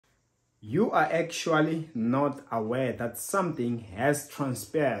You are actually not aware that something has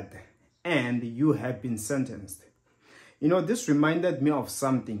transpired and you have been sentenced. You know, this reminded me of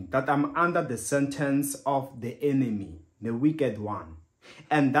something, that I'm under the sentence of the enemy, the wicked one.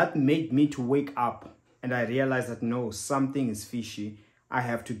 And that made me to wake up and I realized that no, something is fishy. I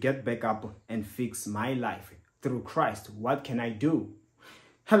have to get back up and fix my life through Christ. What can I do?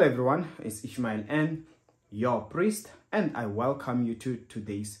 Hello everyone, it's Ishmael N, your priest, and I welcome you to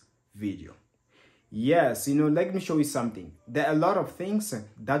today's video. Yes, let me show you something. There are a lot of things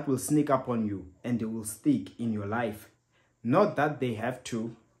that will sneak up on you and they will stick in your life. Not that they have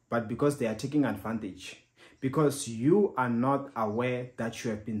to, but because they are taking advantage. Because you are not aware that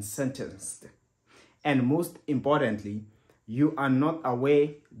you have been sentenced. And most importantly, you are not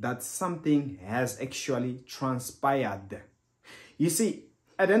aware that something has actually transpired. You see,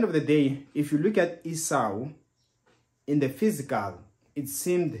 at the end of the day, if you look at Esau, in the physical, it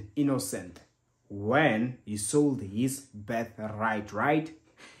seemed innocent when he sold his birthright, right?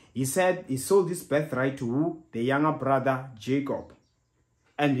 He said he sold his birthright to who? The younger brother, Jacob.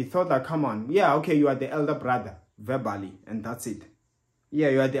 And he thought that, come on, yeah, okay, you are the elder brother, verbally, and that's it. Yeah,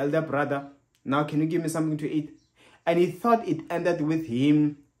 you are the elder brother. Now, can you give me something to eat? And he thought it ended with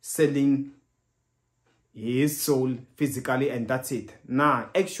him selling his soul physically, and that's it. Nah,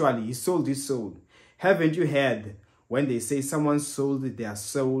 actually, he sold his soul. Haven't you heard when they say someone sold their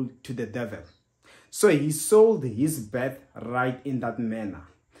soul to the devil? So he sold his birthright in that manner.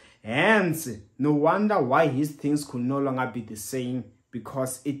 Hence, no wonder why his things could no longer be the same,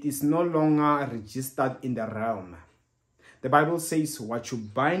 because it is no longer registered in the realm. The Bible says, what you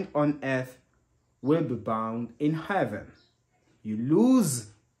bind on earth will be bound in heaven. You lose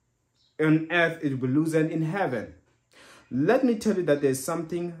on earth, it will be loosened in heaven. Let me tell you that there's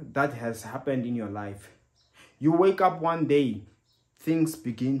something that has happened in your life. You wake up one day, things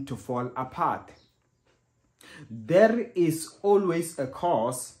begin to fall apart. There is always a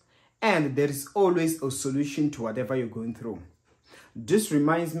cause and there is always a solution to whatever you're going through. This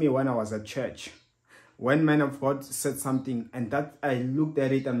reminds me when I was at church, when man of God said something and that I looked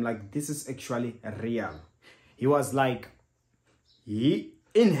at it, I'm like, this is actually real. He was like, in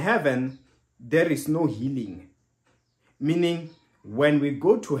heaven, there is no healing. Meaning, when we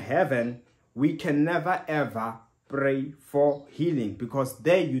go to heaven, we can never ever pray for healing because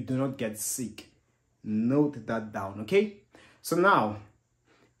there you do not get sick. Note that down, okay? So now,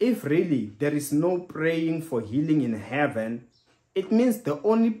 if really there is no praying for healing in heaven, it means the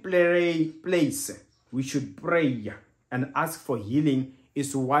only place we should pray and ask for healing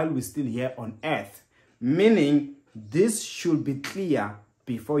is while we're still here on earth. Meaning, this should be clear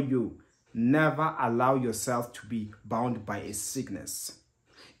before you. Never allow yourself to be bound by a sickness.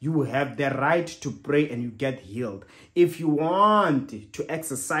 You have the right to pray and you get healed. If you want to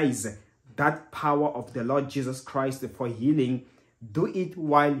exercise that power of the Lord Jesus Christ for healing, do it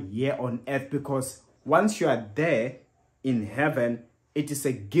while here on earth, because once you are there in heaven, it is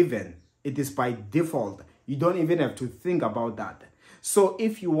a given. It is by default. You don't even have to think about that. So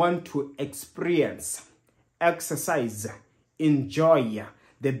if you want to experience, exercise, enjoy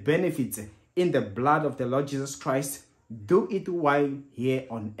the benefits in the blood of the Lord Jesus Christ, do it while here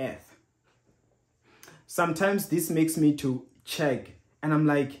on earth. Sometimes this makes me to check and I'm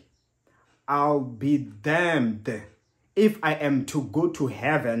like, I'll be damned if I am to go to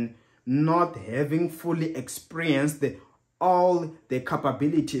heaven not having fully experienced all the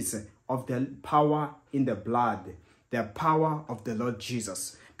capabilities of the power in the blood, the power of the Lord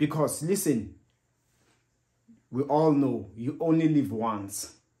Jesus. Because listen, we all know you only live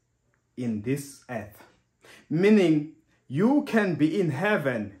once in this earth. Meaning, you can be in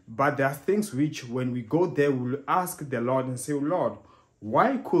heaven, but there are things which when we go there, we will ask the Lord and say, Lord,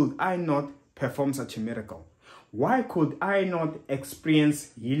 why could I not perform such a miracle? Why could I not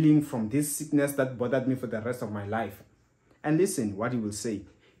experience healing from this sickness that bothered me for the rest of my life? And listen what he will say.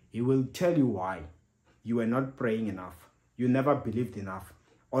 He will tell you why. You were not praying enough. You never believed enough.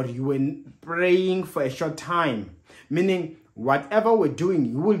 Or you were praying for a short time. Meaning, whatever we're doing,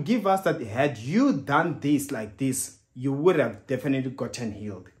 you will give us that had you done this like this, you would have definitely gotten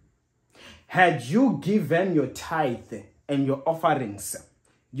healed. Had you given your tithe and your offerings,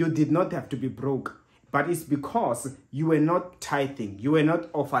 you did not have to be broke. But it's because you were not tithing, you were not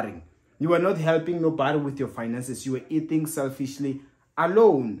offering, you were not helping nobody with your finances, you were eating selfishly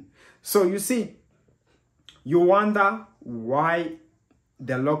alone. So you see, you wonder why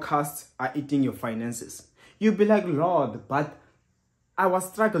the locusts are eating your finances. You'll be like, Lord, but I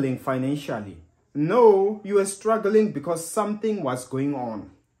was struggling financially. No, you were struggling because something was going on.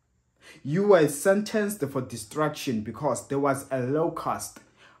 You were sentenced for destruction because there was a locust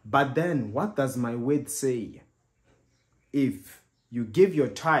But then what does my word say? If you give your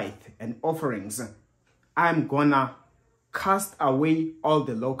tithe and offerings, I'm gonna cast away all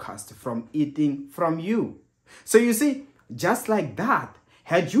the locusts from eating from you. So you see, just like that,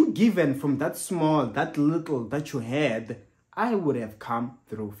 had you given from that small, that little that you had, I would have come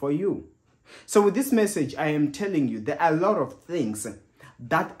through for you. So with this message, I am telling you, there are a lot of things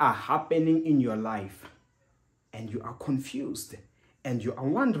that are happening in your life, and you are confused, and you are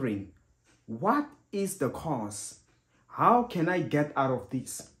wondering, what is the cause? How can I get out of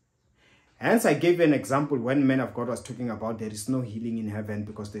this? Hence, I gave an example when man of God was talking about there is no healing in heaven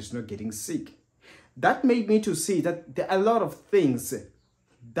because there's no getting sick. That made me to see that there are a lot of things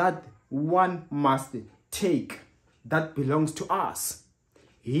that one must take that belongs to us.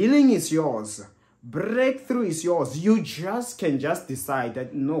 Healing is yours. Breakthrough is yours. You can just decide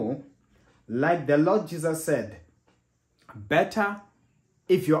that no, like the Lord Jesus said, better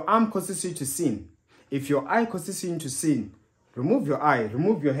if your arm causes you to sin, if your eye causes you to sin, remove your eye,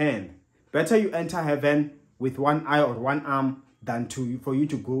 remove your hand. Better you enter heaven with one eye or one arm than for you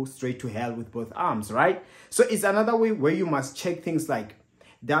to go straight to hell with both arms, right? So it's another way where you must check things like,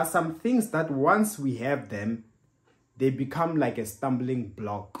 there are some things that once we have them, they become like a stumbling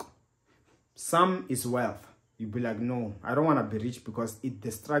block. Some is wealth. You'll be like, no, I don't want to be rich because it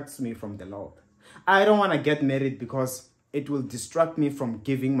distracts me from the Lord. I don't want to get married because it will distract me from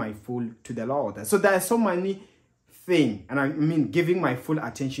giving my full to the Lord. So there are so many things, and I mean giving my full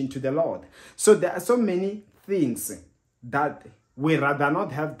attention to the Lord. So there are so many things that we rather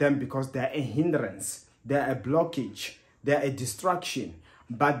not have them because they're a hindrance, they're a blockage, they're a distraction.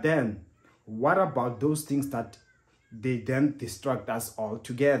 But then, what about those things that they then distract us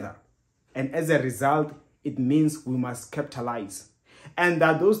altogether? And as a result, it means we must capitalize. And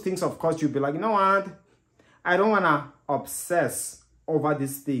that those things, of course, you'll be like, you know what? I don't want to obsess over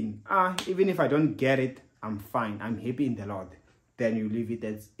this thing. Even if I don't get it, I'm fine. I'm happy in the Lord. Then you leave it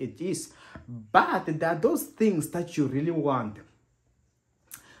as it is. But there are those things that you really want.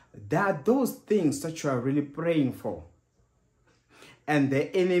 There are those things that you are really praying for. And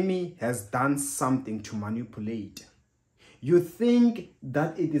the enemy has done something to manipulate. You think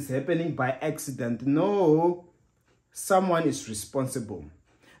that it is happening by accident. No, someone is responsible.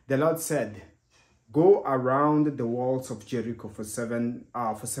 The Lord said, go around the walls of Jericho for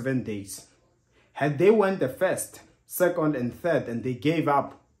 7 days. Had they went the first, second, and third, and they gave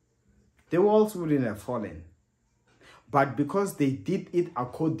up, the walls wouldn't have fallen. But because they did it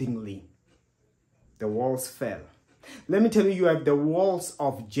accordingly, the walls fell. Let me tell you, you have the walls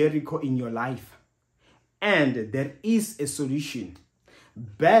of Jericho in your life. And there is a solution.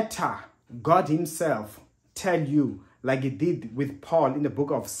 Better God himself tell you, like he did with Paul in the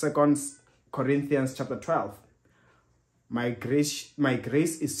book of 2 Corinthians chapter 12. My grace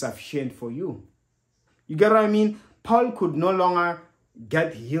is sufficient for you. You get what I mean? Paul could no longer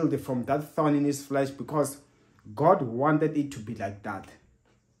get healed from that thorn in his flesh because God wanted it to be like that.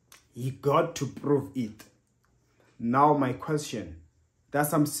 He got to prove it. Now my question, there are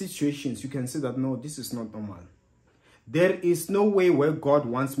some situations you can say that, no, this is not normal. There is no way where God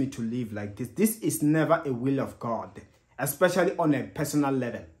wants me to live like this. This is never a will of God, especially on a personal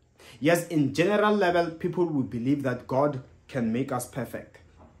level. Yes, in general level, people will believe that God can make us perfect.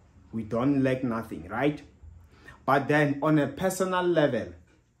 We don't lack nothing, right? But then on a personal level,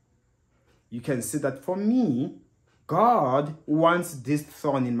 you can see that for me, God wants this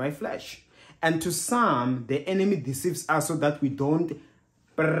thorn in my flesh. And to some, the enemy deceives us so that we don't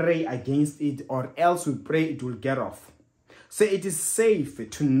pray against it, or else we pray it will get off. So it is safe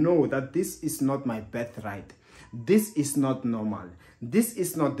to know that this is not my birthright. This is not normal. This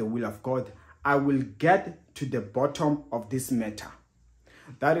is not the will of God. I will get to the bottom of this matter.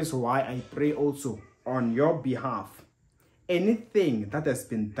 That is why I pray also on your behalf. Anything that has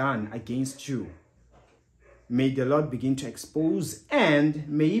been done against you, may the Lord begin to expose, and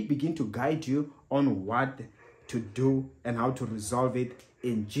may he begin to guide you on what to do and how to resolve it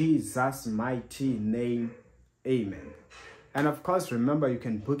in Jesus' mighty name. Amen. And of course, remember, you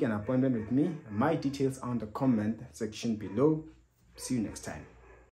can book an appointment with me. My details are on the comment section below. See you next time.